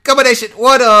Nation,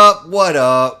 what up, what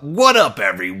up, what up,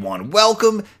 everyone?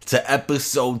 Welcome to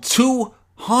episode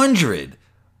 200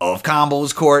 of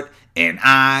Combo's Court, and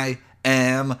I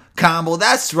am Combo.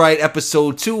 That's right,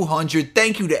 episode 200.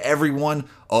 Thank you to everyone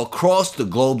across the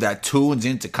globe that tunes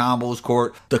into Combo's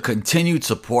Court. The continued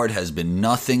support has been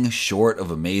nothing short of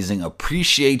amazing.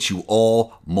 Appreciate you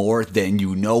all more than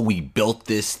you know. We built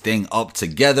this thing up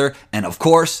together. And of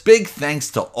course, big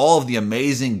thanks to all of the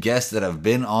amazing guests that have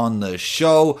been on the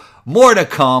show. More to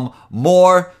come,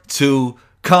 more to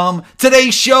come.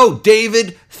 Today's show,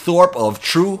 David Thorpe of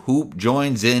True Hoop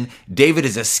joins in. David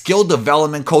is a skill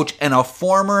development coach and a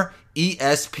former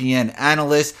ESPN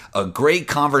analyst. A great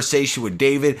conversation with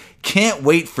David. Can't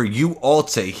wait for you all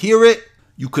to hear it.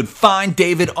 You could find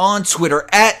David on Twitter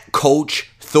at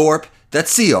Coach Thorpe.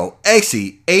 That's COACHTHORPE.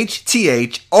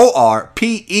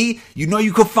 You know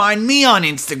you could find me on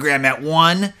Instagram at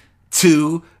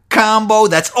 12combo.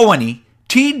 That's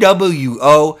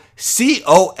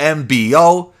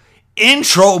ONETWOCOMBO.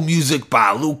 Intro music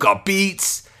by Luca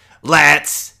Beats.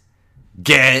 Let's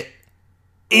get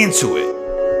into it.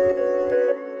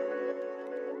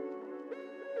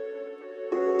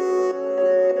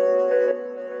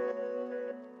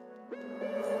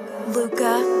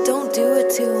 Luca, don't do it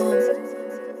to him.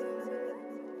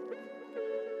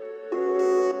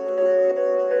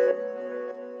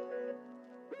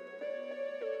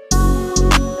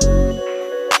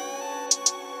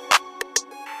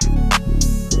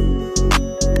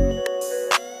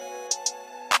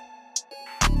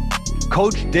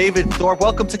 Coach David Thorpe,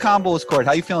 welcome to Combo's Court.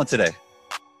 How you feeling today?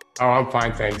 Oh, I'm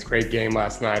fine, thanks. Great game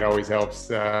last night. Always helps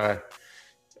get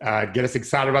us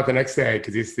excited about the next day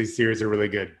because these series are really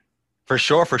good. For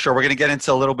sure. We're going to get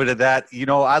into a little bit of that. You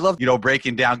know, I love,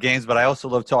 breaking down games, but I also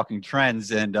love talking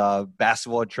trends and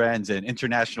basketball trends and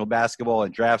international basketball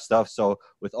and draft stuff. So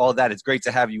with all that, it's great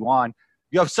to have you on.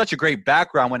 You have such a great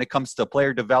background when it comes to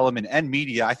player development and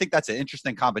media. I think that's an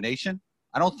interesting combination.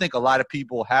 I don't think a lot of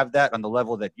people have that on the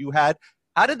level that you had.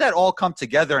 How did that all come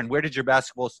together, and where did your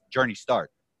basketball journey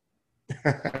start?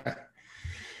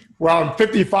 Well, I'm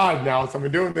 55 now, so I've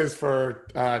been doing this for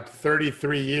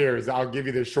 33 years. I'll give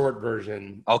you the short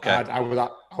version. Okay. I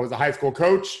was a high school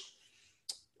coach.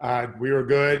 We were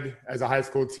good as a high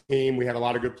school team. We had a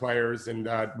lot of good players, and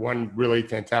one really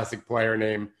fantastic player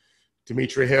named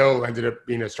Demetri Hill ended up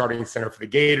being a starting center for the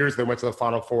Gators. They went to the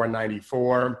Final Four in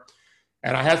 '94.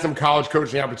 And I had some college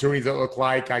coaching opportunities that looked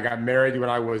like. I got married when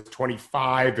I was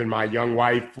 25, and my young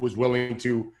wife was willing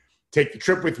to take the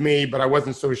trip with me, but I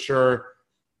wasn't so sure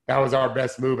that was our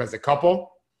best move as a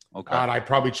couple. Okay. And I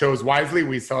probably chose wisely.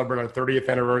 We celebrate our 30th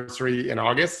anniversary in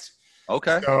August.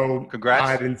 Okay. So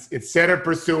congrats. Instead of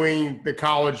pursuing the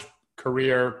college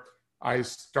career, I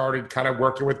started kind of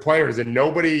working with players, and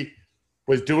nobody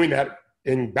was doing that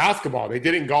in basketball. They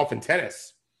did it in golf and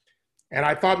tennis. And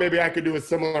I thought maybe I could do a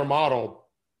similar model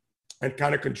and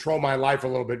kind of control my life a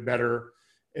little bit better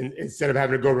instead of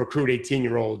having to go recruit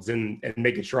 18-year-olds and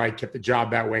making sure I kept the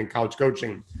job that way in college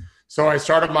coaching. So I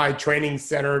started my training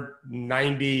center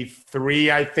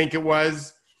 93, I think it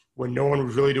was, when no one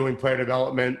was really doing player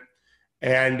development,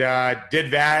 and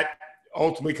did that,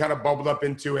 ultimately kind of bubbled up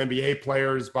into NBA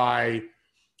players I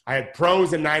had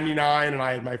pros in 99, and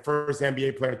I had my first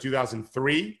NBA player in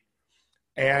 2003.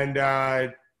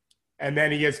 And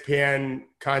then ESPN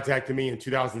contacted me in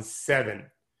 2007,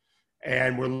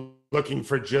 and we're looking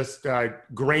for just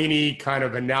grainy kind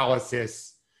of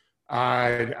analysis.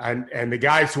 And the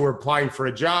guys who were applying for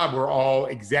a job were all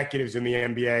executives in the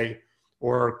NBA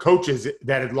or coaches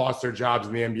that had lost their jobs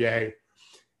in the NBA.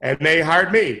 And they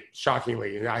hired me,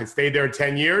 shockingly. And I stayed there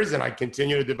 10 years, and I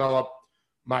continue to develop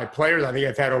my players. I think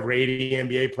I've had over 80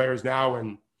 NBA players now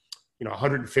and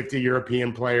 150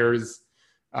 European players.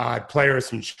 Players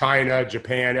from China,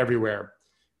 Japan, everywhere.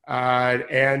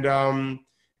 And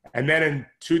then in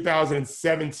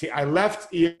 2017, I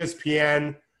left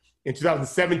ESPN in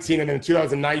 2017, and then in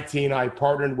 2019, I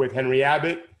partnered with Henry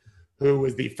Abbott, who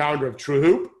was the founder of True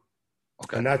Hoop.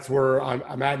 Okay. And that's where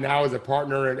I'm at now as a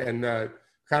partner and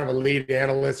kind of a lead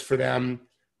analyst for them.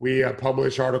 We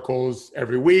publish articles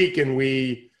every week, and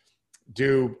we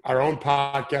do our own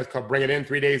podcast called Bring It In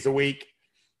 3 days a week.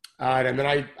 And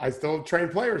then I still train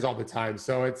players all the time.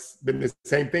 So it's been the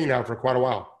same thing now for quite a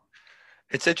while.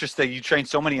 It's interesting. You train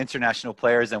so many international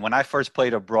players. And when I first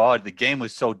played abroad, the game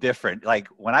was so different. Like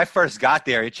when I first got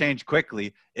there, it changed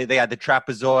quickly. They had the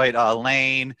trapezoid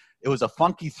lane. It was a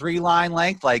funky 3-line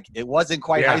length. Like it wasn't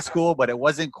quite high school, but it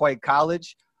wasn't quite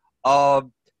college.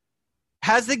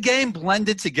 Has the game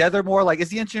blended together more? Like, is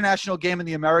the international game and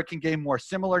the American game more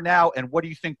similar now? And what do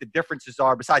you think the differences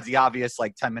are besides the obvious,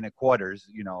 like 10-minute quarters,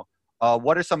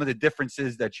 What are some of the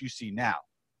differences that you see now?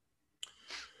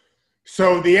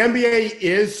 So the NBA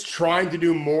is trying to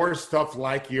do more stuff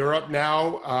like Europe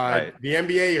now. Right. The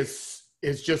NBA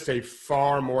is just a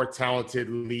far more talented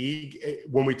league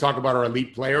when we talk about our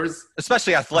elite players.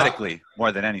 Especially athletically,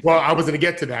 more than anything. Well, I was going to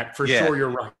get to that. For Yeah. sure, you're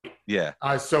right. Yeah.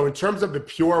 So in terms of the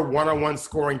pure one-on-one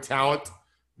scoring talent,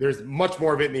 there's much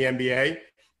more of it in the NBA.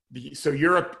 So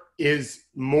Europe is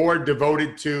more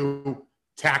devoted to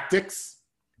tactics,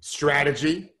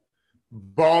 strategy,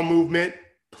 ball movement,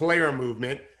 player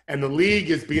movement. And the league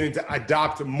is beginning to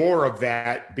adopt more of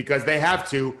that because they have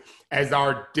to, as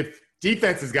our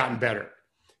defense has gotten better.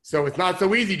 So it's not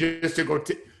so easy just to go,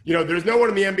 there's no one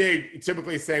in the NBA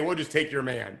typically saying, well, just take your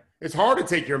man. It's hard to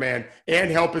take your man,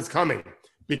 and help is coming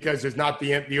because there's not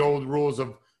the old rules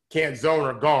of can't zone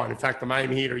are gone. In fact, the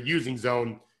Miami Heat are using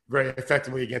zone very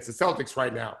effectively against the Celtics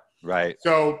right now. Right.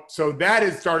 So that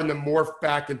is starting to morph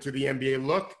back into the NBA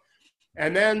look.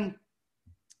 And then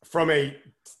from a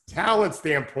talent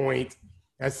standpoint,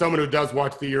 as someone who does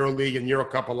watch the EuroLeague and Euro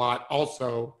Cup a lot,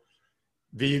 also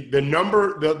the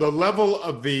level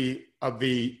of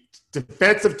the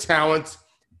defensive talent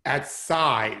at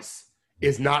size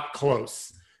is not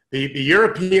close. The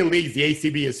European leagues, the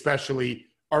ACB especially,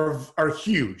 are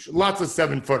huge, lots of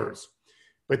 7-footers,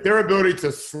 but their ability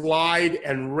to slide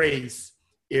and race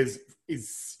is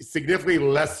significantly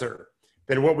lesser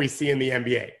than what we see in the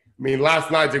NBA. I mean,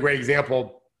 last night's a great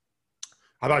example.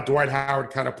 I thought Dwight Howard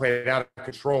kind of played out of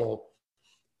control,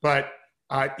 but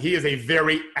he is a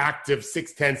very active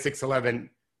 6'10",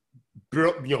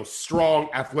 6'11", strong,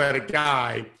 athletic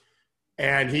guy,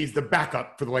 and he's the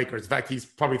backup for the Lakers. In fact, he's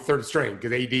probably third string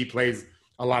because AD plays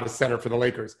a lot of center for the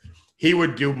Lakers. He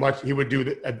would do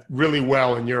really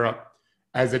well in Europe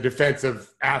as a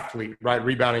defensive athlete, right,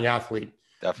 rebounding athlete.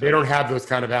 Definitely. They don't have those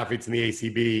kind of athletes in the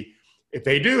ACB. If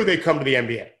they do, they come to the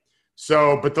NBA.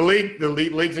 So, but the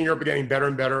leagues in Europe are getting better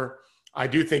and better. I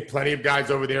do think plenty of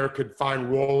guys over there could find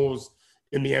roles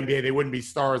in the NBA. They wouldn't be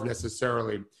stars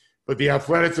necessarily, but the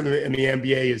athleticism in the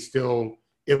NBA is still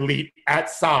elite at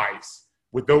size.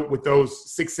 With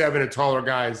those 6'7" and taller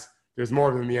guys, there's more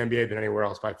of them in the NBA than anywhere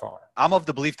else by far. I'm of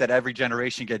the belief that every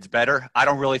generation gets better. I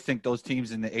don't really think those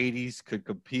teams in the 80s could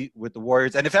compete with the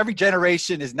Warriors. And if every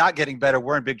generation is not getting better,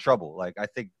 we're in big trouble. Like, I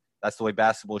think that's the way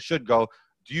basketball should go.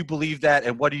 Do you believe that?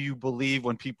 And what do you believe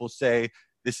when people say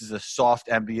this is a soft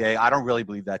NBA? I don't really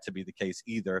believe that to be the case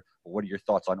either. But what are your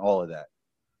thoughts on all of that?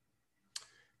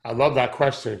 I love that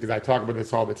question because I talk about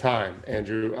this all the time,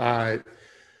 Andrew.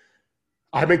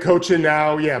 I've been coaching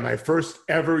now. Yeah, my first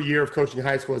ever year of coaching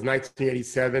high school was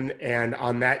 1987. And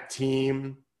on that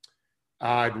team,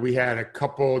 we had a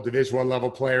couple Division I level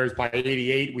players. By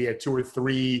 88, we had 2 or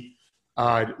 3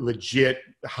 legit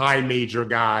high major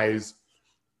guys.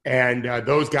 And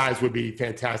those guys would be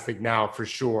fantastic now for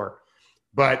sure.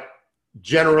 But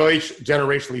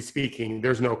generationally speaking,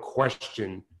 there's no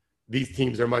question these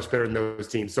teams are much better than those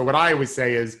teams. So what I always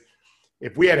say is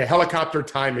if we had a helicopter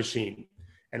time machine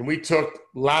and we took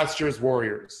last year's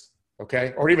Warriors,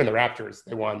 okay, or even the Raptors,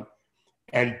 they won,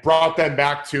 and brought them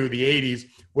back to the 80s,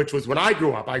 which was when I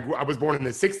grew up. I was born in the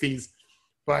 60s,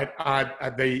 but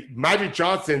the Magic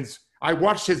Johnson's, I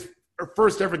watched his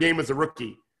first ever game as a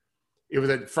rookie. It was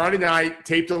a Friday night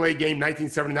tape delay game,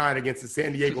 1979 against the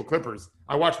San Diego Clippers.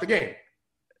 I watched the game.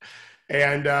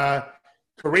 And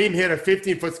Kareem hit a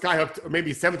 15-foot skyhook, or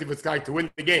maybe 17-foot skyhook to win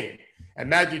the game. And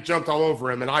Magic jumped all over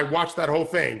him, and I watched that whole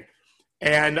thing.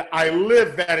 And I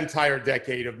lived that entire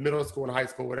decade of middle school and high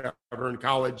school, whatever, in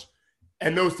college,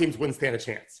 and those teams wouldn't stand a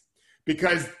chance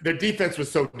because their defense was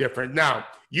so different. Now,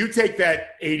 you take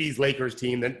that 80s Lakers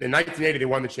team, in 1980 they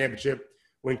won the championship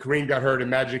when Kareem got hurt and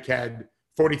Magic had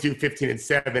 42, 15, and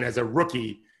 7 as a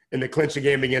rookie in the clinching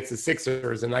game against the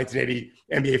Sixers in 1980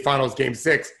 NBA Finals Game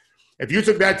 6. If you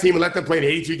took that team and let them play an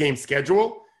 82-game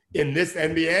schedule in this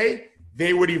NBA,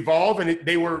 they would evolve, and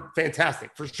they were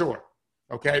fantastic for sure,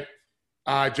 okay?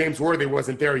 James Worthy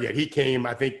wasn't there yet. He came,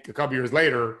 I think, a couple years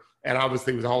later, and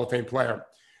obviously was a Hall of Fame player.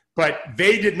 But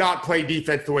they did not play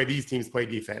defense the way these teams play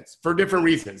defense for different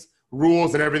reasons,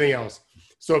 rules and everything else.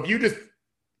 So if you just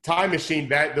time machine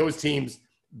those teams,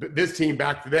 this team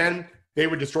back then, they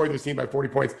would destroy this team by 40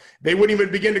 points. They wouldn't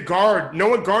even begin to guard. No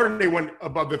one guarded anyone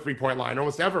above the three-point line,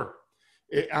 almost ever.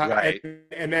 Right.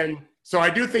 And then, so I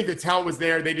do think the talent was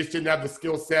there. They just didn't have the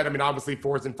skill set. I mean, obviously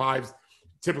 4s and 5s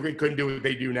typically couldn't do what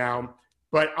they do now.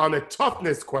 But on the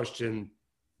toughness question,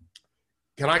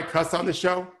 can I cuss on the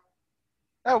show?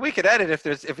 Oh, we could edit if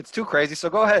it's too crazy. So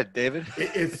go ahead, David.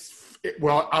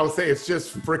 Well, I'll say it's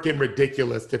just freaking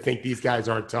ridiculous to think these guys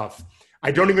aren't tough.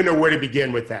 I don't even know where to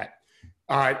begin with that.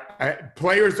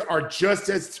 Players are just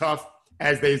as tough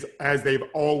as they've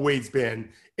always been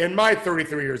in my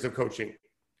 33 years of coaching.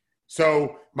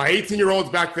 So my 18-year-olds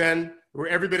back then were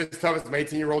every bit as tough as my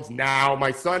 18-year-olds now.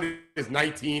 My son is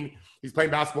 19. He's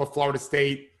playing basketball at Florida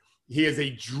State. He is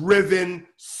a driven,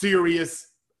 serious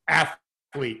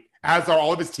athlete, as are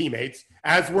all of his teammates,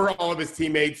 as were all of his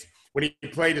teammates when he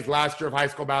played his last year of high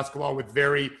school basketball with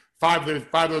five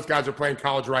of those guys are playing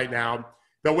college right now.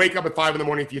 They'll wake up at 5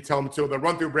 a.m. if you tell them to. They'll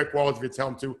run through brick walls if you tell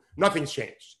them to. Nothing's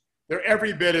changed. They're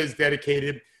every bit as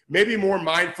dedicated, maybe more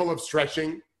mindful of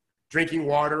stretching, drinking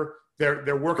water.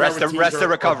 They're working rest and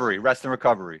recovery.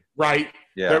 Right.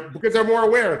 Yeah. Because they're more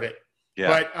aware of it.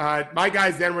 Yeah. But my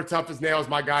guys then were tough as nails.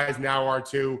 My guys now are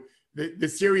too. The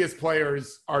serious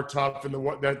players are tough, and the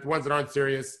ones that aren't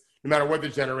serious, no matter what the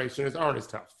generation is, aren't as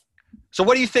tough. So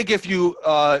what do you think if you,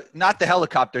 not the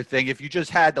helicopter thing, if you just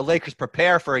had the Lakers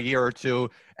prepare for a year or two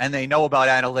and they know about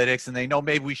analytics and they know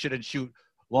maybe we shouldn't shoot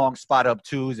long spot up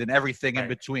twos and everything in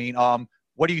between,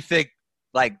 what do you think,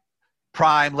 like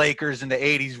prime Lakers in the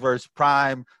 80s versus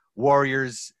prime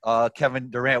Warriors, Kevin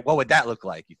Durant, what would that look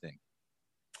like, you think?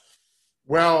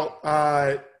 Well,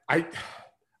 I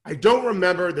don't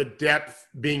remember the depth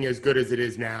being as good as it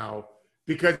is now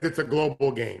because it's a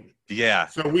global game. Yeah.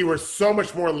 So we were so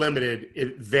much more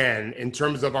limited then in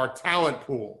terms of our talent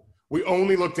pool. We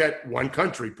only looked at one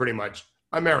country, pretty much,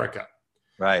 America.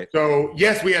 Right. So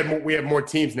yes, we have more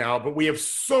teams now, but we have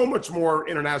so much more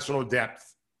international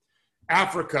depth.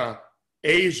 Africa,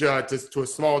 Asia, to a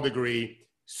small degree,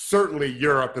 certainly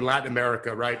Europe and Latin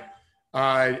America. Right.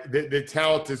 The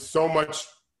talent is so much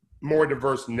more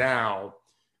diverse now.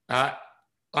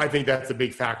 I think that's a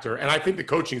big factor, and I think the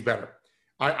coaching is better.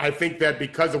 I think that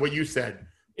because of what you said,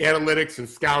 analytics and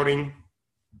scouting,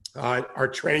 our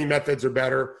training methods are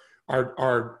better.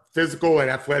 Our physical and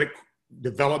athletic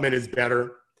development is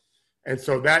better. And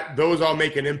so those all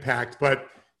make an impact. But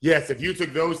yes, if you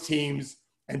took those teams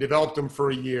and developed them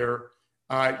for a year,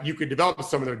 you could develop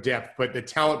some of their depth, but the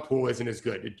talent pool isn't as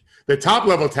good. The top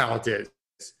level talent is,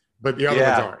 but the other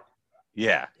ones aren't.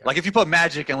 Yeah. Like if you put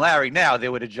Magic and Larry now, they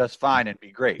would adjust fine and be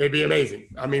great. They'd be amazing.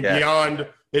 I mean,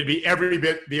 they'd be every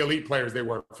bit the elite players they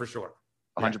were, for sure.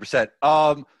 100%.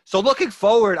 So looking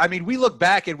forward, I mean, we look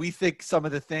back and we think some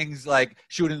of the things like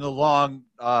shooting the long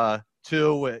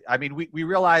two, I mean, we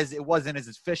realize it wasn't as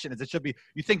efficient as it should be.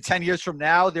 You think 10 years from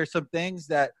now, there's some things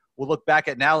that we'll look back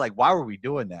at now, like, why were we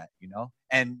doing that, you know?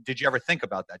 And did you ever think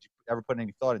about that? Did you ever put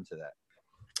any thought into that?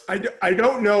 I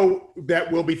don't know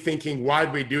that we'll be thinking, why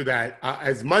did we do that?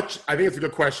 As much, I think it's a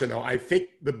good question, though. I think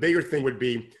the bigger thing would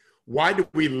be, why do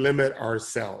we limit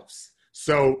ourselves?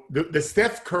 So the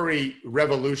Steph Curry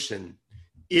revolution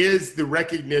is the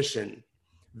recognition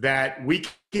that we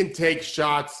can take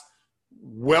shots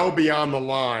well beyond the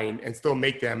line and still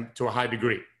make them to a high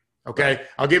degree. Okay?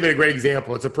 I'll give you a great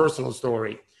example. It's a personal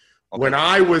story. Okay. When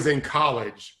I was in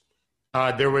college,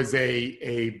 there was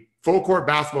a full court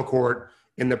basketball court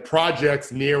in the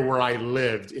projects near where I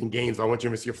lived in Gainesville. I went to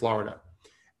University of Florida.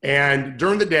 And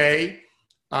during the day,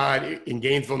 in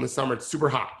Gainesville in the summer, it's super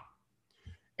hot.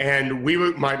 And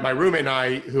my roommate and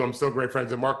I, who I'm still great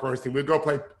friends with, Mark Bernstein, we'd go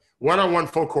play one-on-one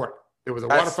full court. There was a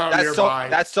water fountain nearby.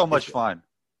 That's so much fun.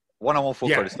 One-on-one full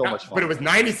court is so much fun. But it was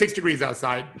 96 degrees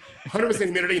outside, 100%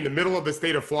 humidity in the middle of the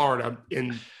state of Florida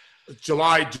in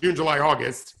June, July,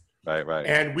 August. Right.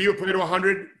 And we would play to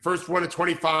 100, first one to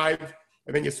 25,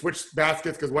 and then you switch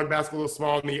baskets because one basket a little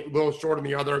small and a little short on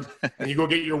the other, and you go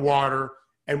get your water.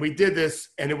 And we did this,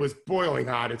 and it was boiling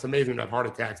hot. It's amazing to have heart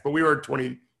attacks. But we were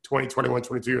 20, 21,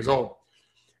 22 years old.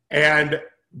 And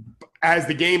as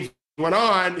the games went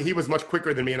on, he was much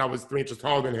quicker than me, and I was 3 inches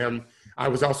taller than him. I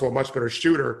was also a much better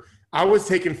shooter. I was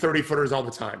taking 30-footers all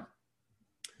the time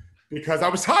because I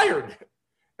was tired.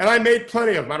 And I made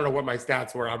plenty of them. I don't know what my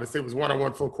stats were. Obviously, it was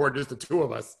one-on-one full court, just the two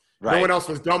of us. Right. No one else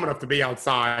was dumb enough to be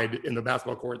outside in the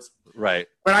basketball courts. Right.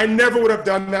 But I never would have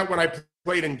done that when I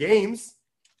played in games.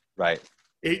 Right.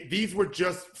 These were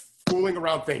just fooling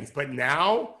around things. But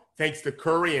now, thanks to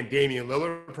Curry and Damian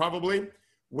Lillard probably,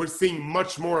 we're seeing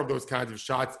much more of those kinds of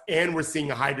shots, and we're seeing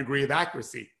a high degree of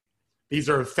accuracy. These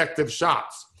are effective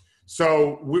shots.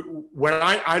 So when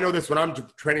I know this when I'm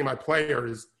training my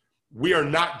players, we are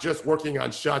not just working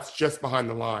on shots just behind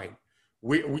the line.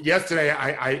 Yesterday,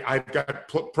 I've got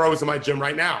pros in my gym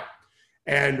right now.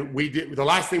 And the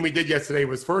last thing we did yesterday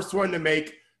was first one to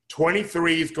make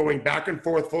 23s going back and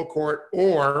forth full court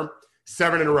or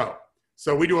 7 in a row.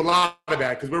 So we do a lot of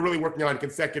that because we're really working on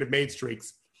consecutive made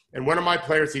streaks. And one of my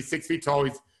players, he's 6 feet tall.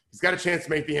 He's got a chance to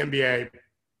make the NBA.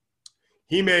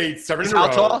 He made 7 in a row. How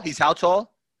tall? He's how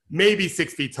tall? Maybe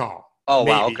 6 feet tall. Oh,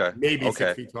 maybe, wow. Okay. Maybe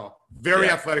 6 feet tall. Very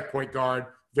athletic point guard,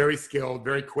 very skilled,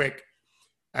 very quick.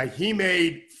 He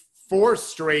made 4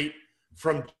 straight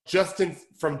from just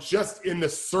in the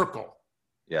circle.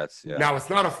 Yes. Yeah. Now, it's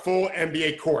not a full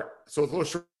NBA court, so it's a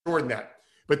little shorter than that.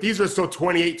 But these are still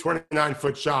 28,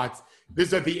 29-foot shots. This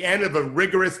is at the end of a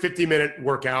rigorous 50-minute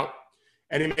workout,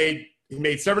 and he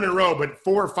made 7 in a row, but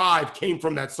 4 or 5 came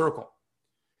from that circle.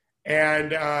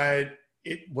 And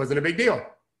it wasn't a big deal.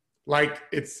 Like,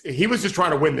 he was just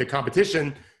trying to win the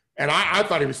competition, and I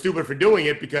thought he was stupid for doing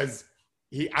it because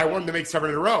I wanted to make 7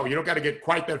 in a row. You don't got to get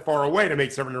quite that far away to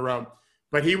make 7 in a row.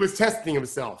 But he was testing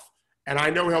himself. And I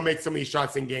know he'll make some of these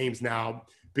shots in games now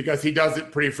because he does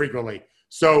it pretty frequently.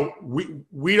 So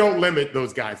we don't limit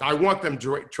those guys. I want them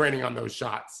training on those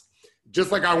shots,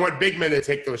 just like I want big men to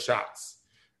take those shots.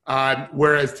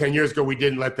 Whereas 10 years ago, we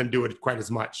didn't let them do it quite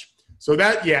as much. So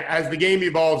as the game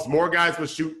evolves, more guys will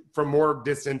shoot from more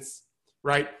distance,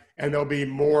 right? And there'll be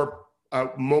more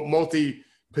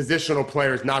multi-positional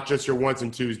players, not just your 1s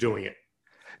and 2s doing it.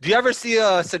 Do you ever see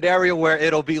a scenario where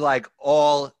it'll be like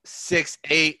all 6,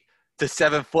 8 to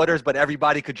 7-footers, but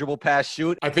everybody could dribble, pass,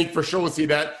 shoot? I think for sure we'll see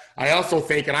that. I also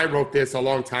think, and I wrote this a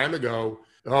long time ago,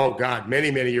 oh God, many,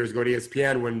 many years ago at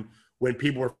ESPN when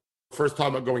people were first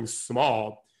talking about going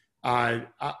small,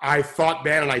 I thought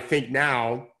then, and I think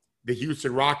now, the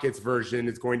Houston Rockets version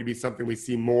is going to be something we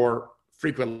see more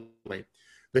frequently.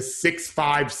 The 6'5",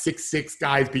 6'6"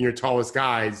 guys being your tallest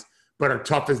guys, but are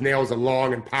tough as nails and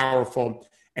long and powerful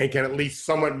and can at least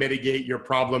somewhat mitigate your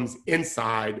problems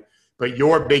inside. But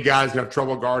your big guys have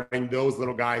trouble guarding those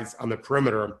little guys on the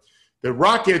perimeter. The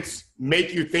Rockets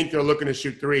make you think they're looking to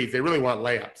shoot threes. They really want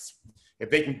layups. If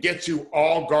they can get you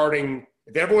all guarding,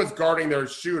 if everyone's guarding their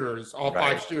shooters, all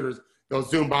 5 shooters, they'll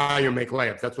zoom by you and make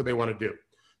layups. That's what they want to do.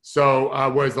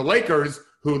 So whereas the Lakers,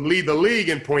 who lead the league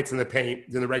in points in the paint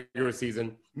in the regular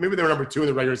season, maybe they were number 2 in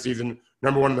the regular season,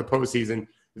 number 1 in the postseason,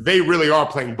 they really are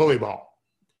playing bully ball.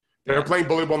 They're playing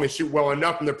bully ball and they shoot well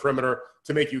enough in the perimeter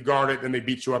to make you guard it, then they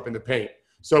beat you up in the paint.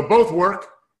 So both work,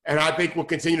 and I think we'll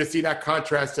continue to see that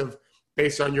contrast of,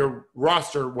 based on your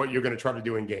roster, what you're going to try to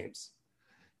do in games.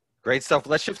 Great stuff.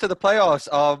 Let's shift to the playoffs.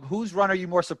 Whose run are you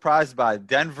more surprised by,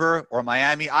 Denver or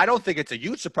Miami? I don't think it's a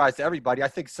huge surprise to everybody. I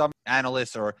think some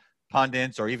analysts or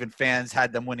pundits or even fans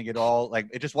had them winning it all. Like,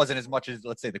 it just wasn't as much as,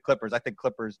 let's say, the Clippers. I think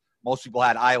Clippers, most people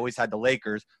had. I always had the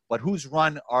Lakers. But whose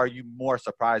run are you more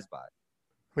surprised by? I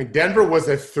mean, Denver was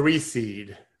a 3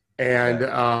 seed, and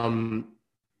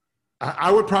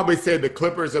I would probably say the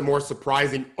Clippers are more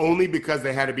surprising only because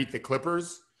they had to beat the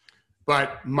Clippers.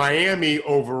 But Miami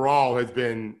overall has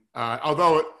been,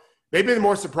 although they've been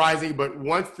more surprising, but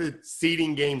once the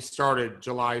seeding game started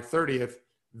July 30th,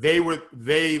 they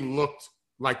looked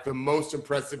like the most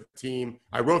impressive team.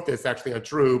 I wrote this actually on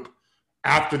Troop.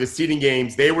 After the seeding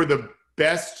games, they were the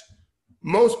best,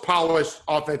 most polished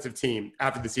offensive team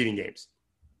after the seeding games.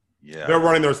 Yeah, they're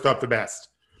running their stuff the best.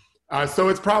 So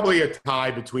it's probably a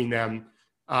tie between them.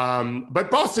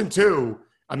 But Boston too.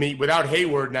 I mean, without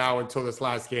Hayward now until this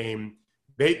last game,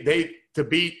 they to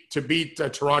beat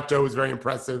Toronto is very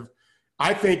impressive.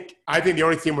 I think the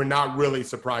only team we're not really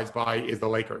surprised by is the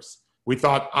Lakers. We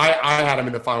thought I had them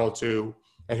in the final 2,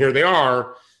 and here they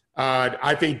are.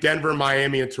 I think Denver,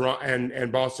 Miami, and Toronto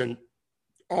and Boston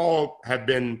all have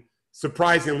been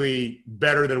surprisingly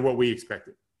better than what we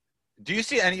expected. Do you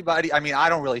see anybody? I mean, I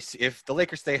don't really see, if the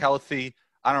Lakers stay healthy,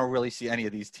 I don't really see any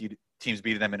of these teams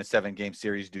beating them in a 7-game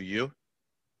series. Do you?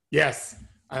 Yes.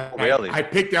 Really? I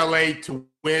picked LA to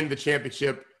win the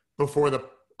championship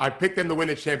I picked them to win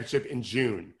the championship in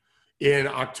June. In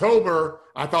October,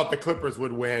 I thought the Clippers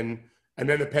would win, and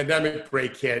then the pandemic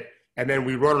break hit, and then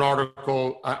we wrote an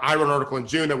article. I wrote an article in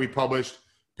June that we published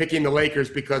picking the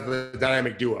Lakers because of the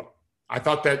dynamic duo. I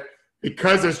thought that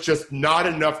because there's just not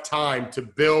enough time to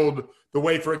build the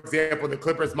way, for example, the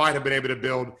Clippers might have been able to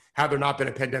build had there not been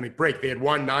a pandemic break. They had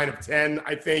won 9 of 10,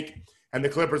 I think, and the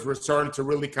Clippers were starting to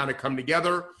really kind of come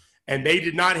together, and they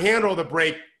did not handle the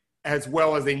break as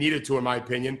well as they needed to, in my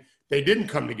opinion. They didn't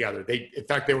come together. In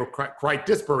fact, they were quite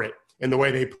disparate in the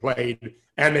way they played,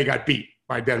 and they got beat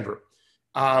by Denver.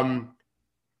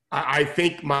 I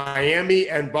think Miami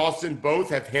and Boston both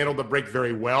have handled the break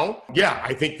very well. Yeah,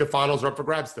 I think the finals are up for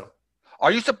grabs still.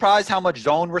 Are you surprised how much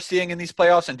zone we're seeing in these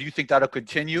playoffs, and do you think that'll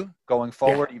continue going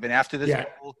forward even after this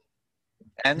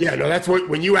ends? Yeah, no, that's what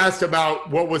 – when you asked about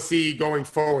what we'll see going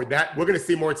forward, that we're going to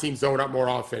see more teams zone up more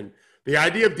often. The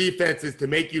idea of defense is to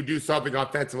make you do something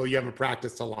offensively you haven't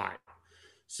practiced a lot.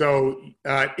 So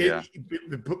the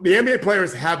NBA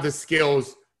players have the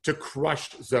skills to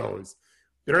crush zones.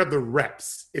 They don't have the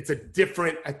reps. It's a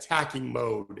different attacking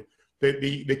mode.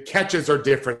 The catches are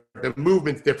different. The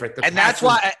movement's different. That's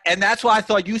why I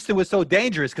thought Houston was so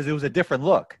dangerous, because it was a different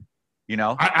look. You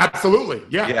know? Absolutely.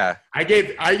 Yeah. Yeah. I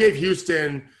gave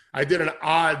Houston, I did an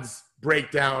odds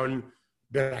breakdown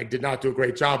that I did not do a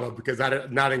great job of because I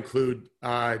did not include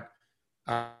Boston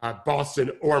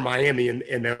or Miami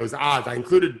in those odds. I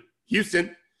included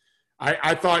Houston.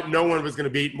 I thought no one was going to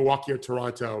beat Milwaukee or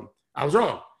Toronto. I was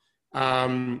wrong.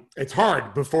 It's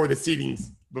hard before the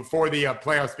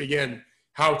playoffs begin,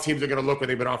 how teams are going to look when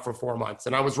they've been off for 4 months.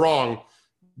 And I was wrong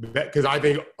because I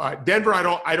think Denver,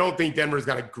 I don't think Denver's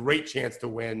got a great chance to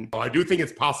win. I do think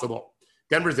it's possible.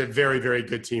 Denver's a very, very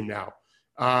good team now.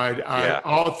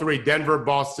 All three, Denver,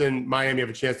 Boston, Miami, have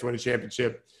a chance to win a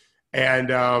championship.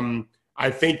 And I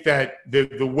think that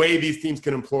the way these teams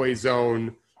can employ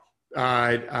zone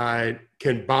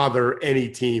can bother any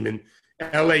team. And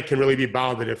LA can really be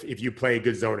bothered if you play a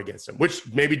good zone against them, which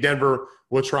maybe Denver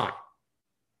will try.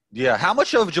 Yeah. How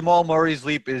much of Jamal Murray's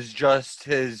leap is just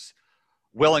his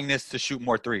willingness to shoot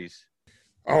more threes?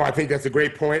 Oh, I think that's a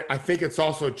great point. I think it's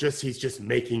also just he's just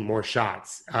making more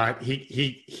shots.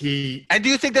 He. And do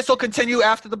you think this will continue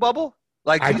after the bubble?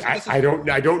 Like I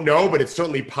don't know, but it's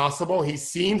certainly possible. He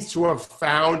seems to have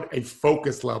found a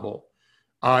focus level,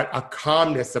 a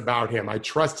calmness about him. I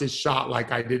trust his shot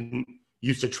like I didn't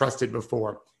used to trust it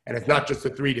before. And it's not just the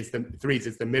threes,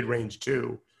 it's the mid-range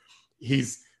too.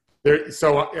 He's there.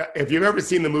 So if you've ever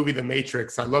seen the movie The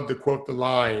Matrix, I love to quote the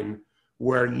line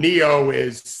where Neo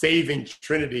is saving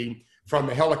Trinity from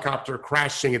the helicopter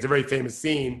crashing. It's a very famous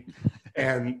scene.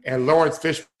 And Lawrence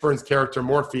Fishburne's character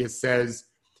Morpheus says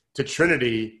to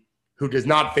Trinity, who does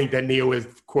not think that Neo is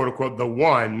quote unquote the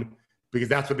one, because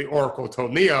that's what the Oracle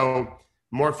told Neo,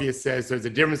 Morpheus says there's a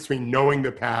difference between knowing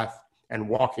the path and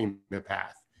walking the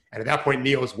path. And at that point,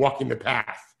 Neo is walking the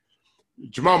path.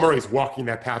 Jamal Murray is walking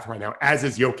that path right now, as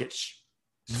is Jokic.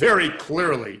 Very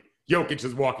clearly, Jokic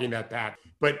is walking that path.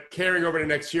 But carrying over to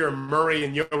next year, Murray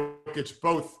and Jokic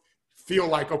both feel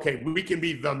like, okay, we can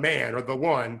be the man or the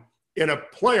one in a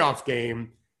playoff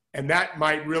game, and that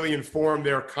might really inform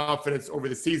their confidence over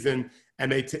the season,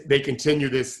 and they continue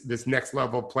this next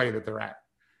level of play that they're at.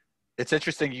 It's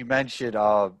interesting you mentioned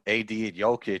AD and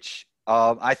Jokic.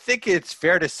 I think it's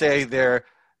fair to say they're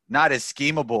not as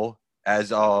schemable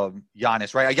as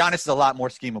Giannis, right? Giannis is a lot more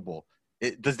schemable.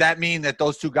 Does that mean that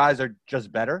those two guys are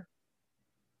just better?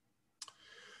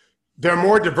 They're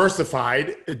more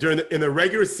diversified in the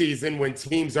regular season when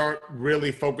teams aren't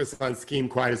really focused on scheme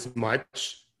quite as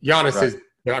much. Giannis is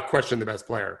without question the best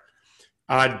player.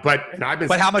 But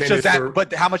how much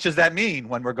does that mean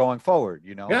when we're going forward?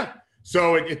 You know? Yeah.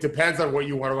 So it depends on what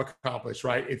you want to accomplish,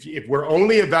 right? If we're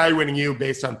only evaluating you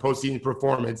based on postseason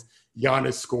performance,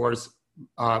 Giannis scores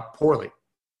poorly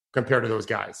compared to those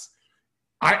guys.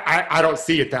 I don't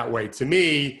see it that way. To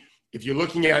me, if you're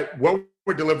looking at what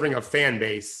we're delivering a fan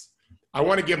base, I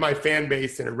want to give my fan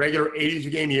base in a regular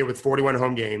 82-game year with 41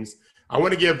 home games, I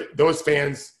want to give those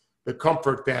fans the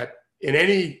comfort that in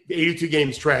any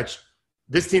 82-game stretch,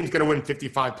 this team's going to win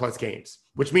 55-plus games,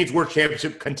 which means we're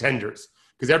championship contenders.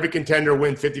 Because every contender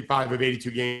wins 55 of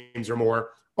 82 games or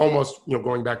more, almost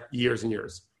going back years and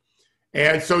years.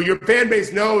 And so your fan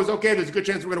base knows, okay, there's a good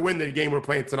chance we're going to win the game we're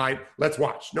playing tonight. Let's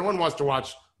watch. No one wants to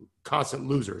watch constant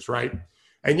losers, right?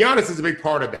 And Giannis is a big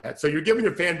part of that. So you're giving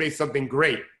your fan base something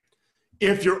great.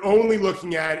 If you're only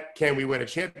looking at, can we win a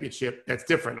championship, that's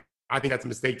different. I think that's a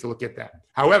mistake to look at that.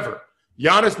 However,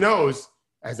 Giannis knows,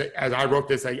 as I wrote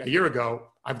this a year ago,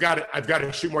 I've got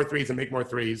to shoot more threes and make more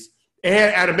threes,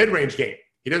 and at a mid-range game.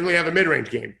 He doesn't really have a mid-range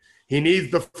game. He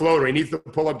needs the floater. He needs the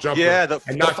pull-up jumper. Yeah,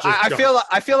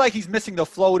 I feel like he's missing the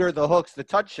floater, the hooks, the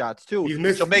touch shots too.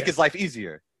 To make his life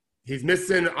easier. He's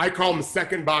missing. I call them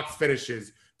second box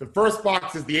finishes. The first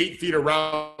box is the 8 feet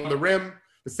around the rim.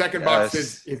 The second box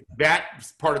is that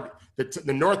part of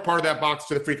the north part of that box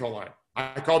to the free throw line.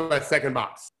 I call that second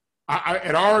box.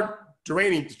 At our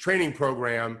training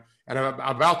program, and I'm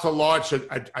about to launch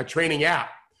a training app.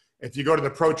 If you go to the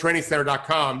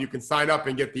protrainingcenter.com, you can sign up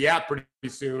and get the app pretty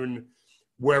soon,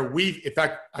 where in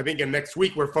fact, I think in next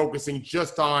week, we're focusing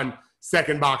just on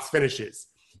second box finishes.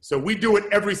 So we do it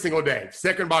every single day.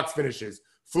 Second box finishes,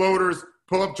 floaters,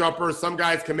 pull-up jumpers. Some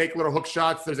guys can make little hook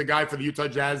shots. There's a guy for the Utah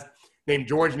Jazz named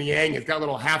George Niang. He's got a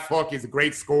little half hook. He's a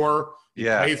great scorer. He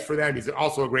plays for them. He's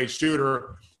also a great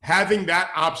shooter. Having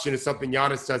that option is something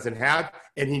Giannis doesn't have,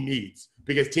 and he needs,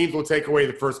 because teams will take away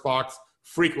the first box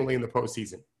frequently in the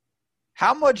postseason.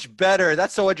 How much better?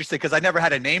 That's so interesting because I never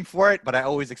had a name for it, but I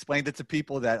always explained it to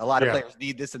people that a lot of players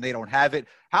need this and they don't have it.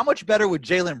 How much better would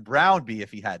Jaylen Brown be if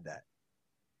he had that?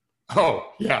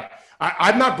 Oh, yeah.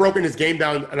 I've not broken his game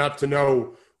down enough to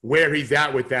know where he's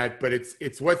at with that, but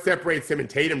it's what separates him and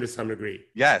Tatum to some degree.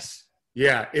 Yes.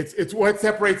 Yeah, it's what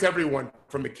separates everyone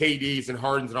from the KDs and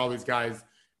Hardens and all these guys.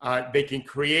 they can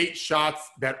create shots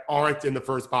that aren't in the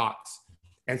first box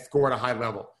and score at a high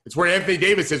level. It's where Anthony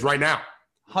Davis is right now.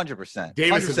 100%.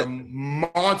 Davis is a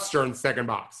monster in the second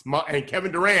box. And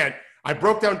Kevin Durant, I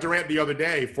broke down Durant the other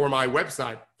day for my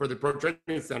website, for the Pro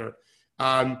Training Center.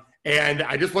 And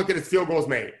I just looked at his field goals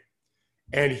made.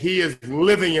 And he is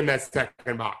living in that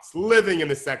second box,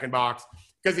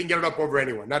 because he can get it up over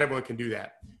anyone. Not everyone can do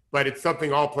that. But it's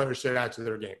something all players should add to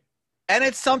their game. And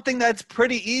it's something that's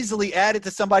pretty easily added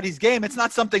to somebody's game. It's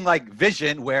not something like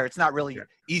vision where it's not really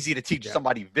easy to teach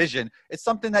somebody vision. It's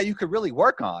something that you could really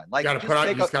work on. Like you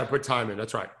just got to put time in.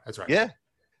 That's right. Yeah.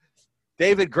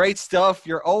 David, great stuff.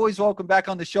 You're always welcome back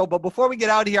on the show. But before we get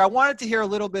out of here, I wanted to hear a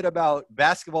little bit about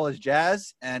Basketball is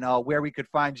Jazz and where we could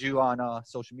find you on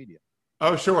social media.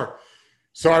 Oh, sure.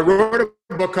 So I wrote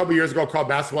a book a couple years ago called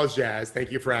Basketball is Jazz.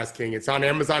 Thank you for asking. It's on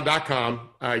Amazon.com.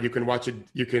 You can watch it.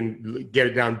 You can get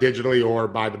it down digitally or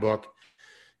buy the book.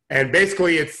 And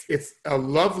basically, it's a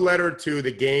love letter to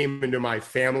the game and to my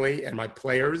family and my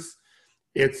players.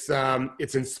 It's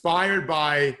inspired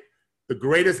by the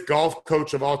greatest golf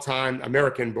coach of all time,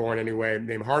 American-born anyway,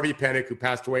 named Harvey Penick, who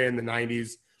passed away in the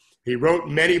 90s. He wrote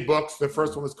many books. The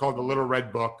first one was called The Little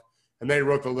Red Book. And then he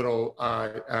wrote the little,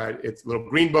 it's a little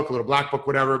green book, a little black book,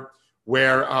 whatever,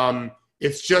 where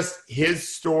it's just his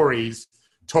stories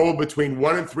told between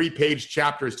 1 and 3 page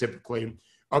chapters, typically,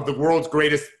 of the world's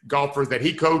greatest golfers that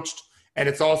he coached. And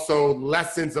it's also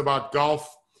lessons about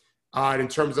golf in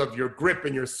terms of your grip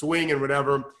and your swing and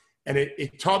whatever. And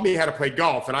it taught me how to play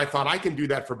golf. And I thought I can do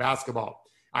that for basketball.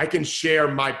 I can share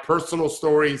my personal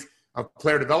stories of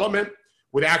player development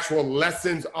with actual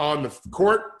lessons on the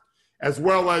court, as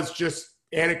well as just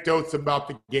anecdotes about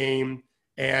the game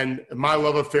and my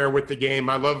love affair with the game,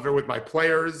 my love affair with my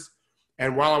players.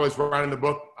 And while I was writing the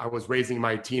book, I was raising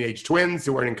my teenage twins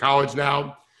who are in college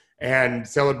now and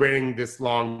celebrating this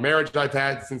long marriage I've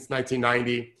had since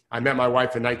 1990. I met my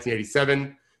wife in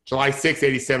 1987. July 6,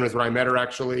 87 is when I met her,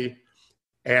 actually.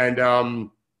 And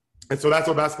so that's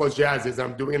what Basketball is Jazz is.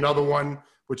 I'm doing another one,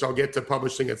 which I'll get to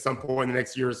publishing at some point in the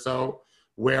next year or so,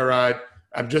 where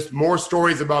I'm just more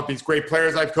stories about these great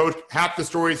players I've coached. Half the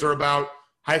stories are about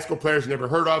high school players you never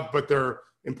heard of, but they're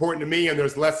important to me, and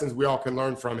there's lessons we all can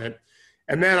learn from it.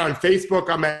 And then on Facebook,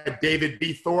 I'm at David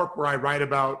B. Thorpe, where I write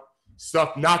about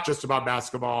stuff not just about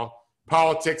basketball,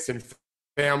 politics and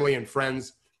family and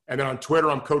friends. And then on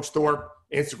Twitter, I'm Coach Thorpe.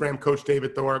 Instagram, Coach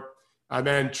David Thorpe. And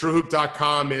then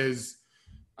TrueHoop.com is,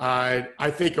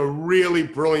 I think, a really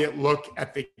brilliant look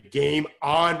at the game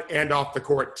on and off the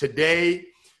court. Today,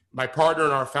 my partner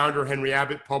and our founder, Henry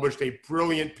Abbott, published a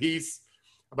brilliant piece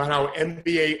about how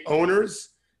NBA owners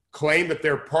claim that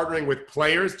they're partnering with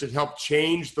players to help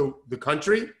change the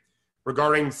country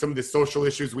regarding some of the social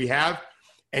issues we have.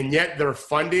 And yet they're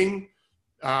funding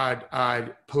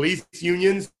police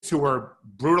unions who are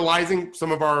brutalizing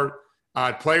some of our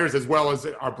players as well as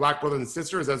our black brothers and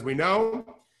sisters, as we know.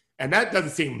 And that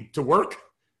doesn't seem to work.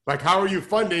 Like, how are you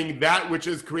funding that which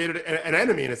has created an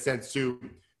enemy, in a sense, to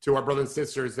our brothers and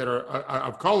sisters that are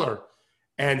of color?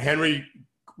 And Henry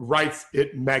writes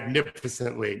it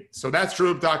magnificently. So that's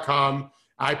TrueHoop.com.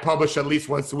 I publish at least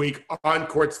once a week on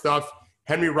court stuff.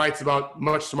 Henry writes about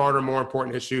much smarter, more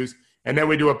important issues. And then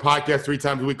we do a podcast 3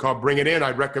 times a week called Bring It In.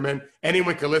 I'd recommend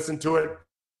anyone can listen to it.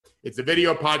 It's a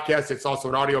video podcast. It's also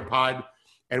an audio pod.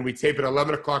 And we tape it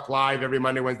 11 o'clock live every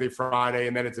Monday, Wednesday, Friday.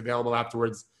 And then it's available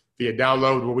afterwards via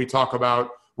download, where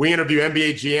we interview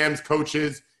NBA GMs,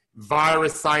 coaches,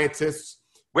 virus scientists.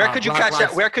 Where could you catch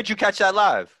that? Where could you catch that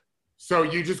live? So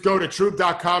you just go to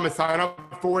TrueHoop.com and sign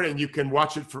up for it, and you can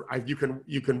watch it you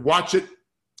can watch it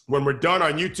when we're done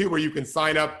on YouTube, or you can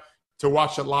sign up to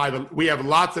watch it live. We have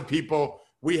lots of people.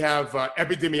 We have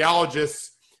epidemiologists.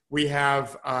 We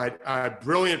have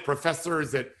brilliant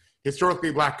professors at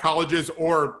historically black colleges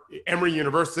or Emory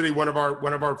University, one of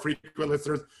our frequent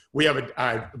listeners. We have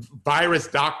a virus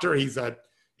doctor. He's a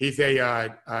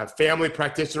family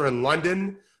practitioner in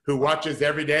London who watches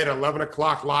every day at 11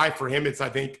 o'clock live. For him, it's, I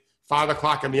think, 5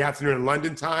 o'clock in the afternoon in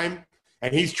London time.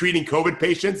 And he's treating COVID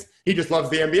patients. He just loves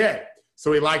the NBA.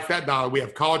 So he likes that dial. We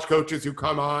have college coaches who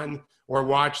come on or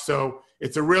watch. So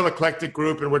it's a real eclectic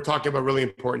group, and we're talking about really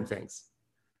important things.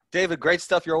 David, great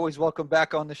stuff. You're always welcome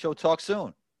back on the show. Talk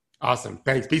soon. Awesome.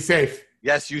 Thanks. Be safe.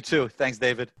 Yes, you too. Thanks,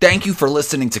 David. Thank you for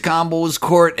listening to Combos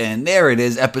Court, and there it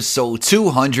is. Episode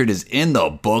 200 is in the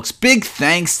books. Big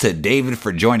thanks to David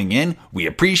for joining in. We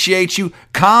appreciate you.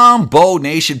 Combo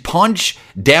Nation, punch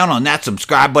down on that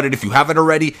subscribe button if you haven't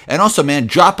already. And also, man,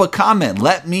 drop a comment.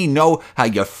 Let me know how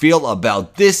you feel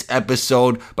about this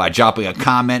episode by dropping a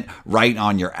comment right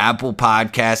on your Apple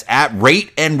Podcast app.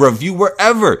 Rate and review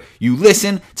wherever you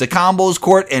listen to Combos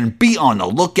Court, and be on the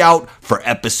lookout for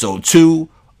episode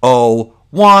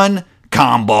 201.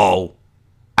 Combo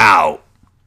out.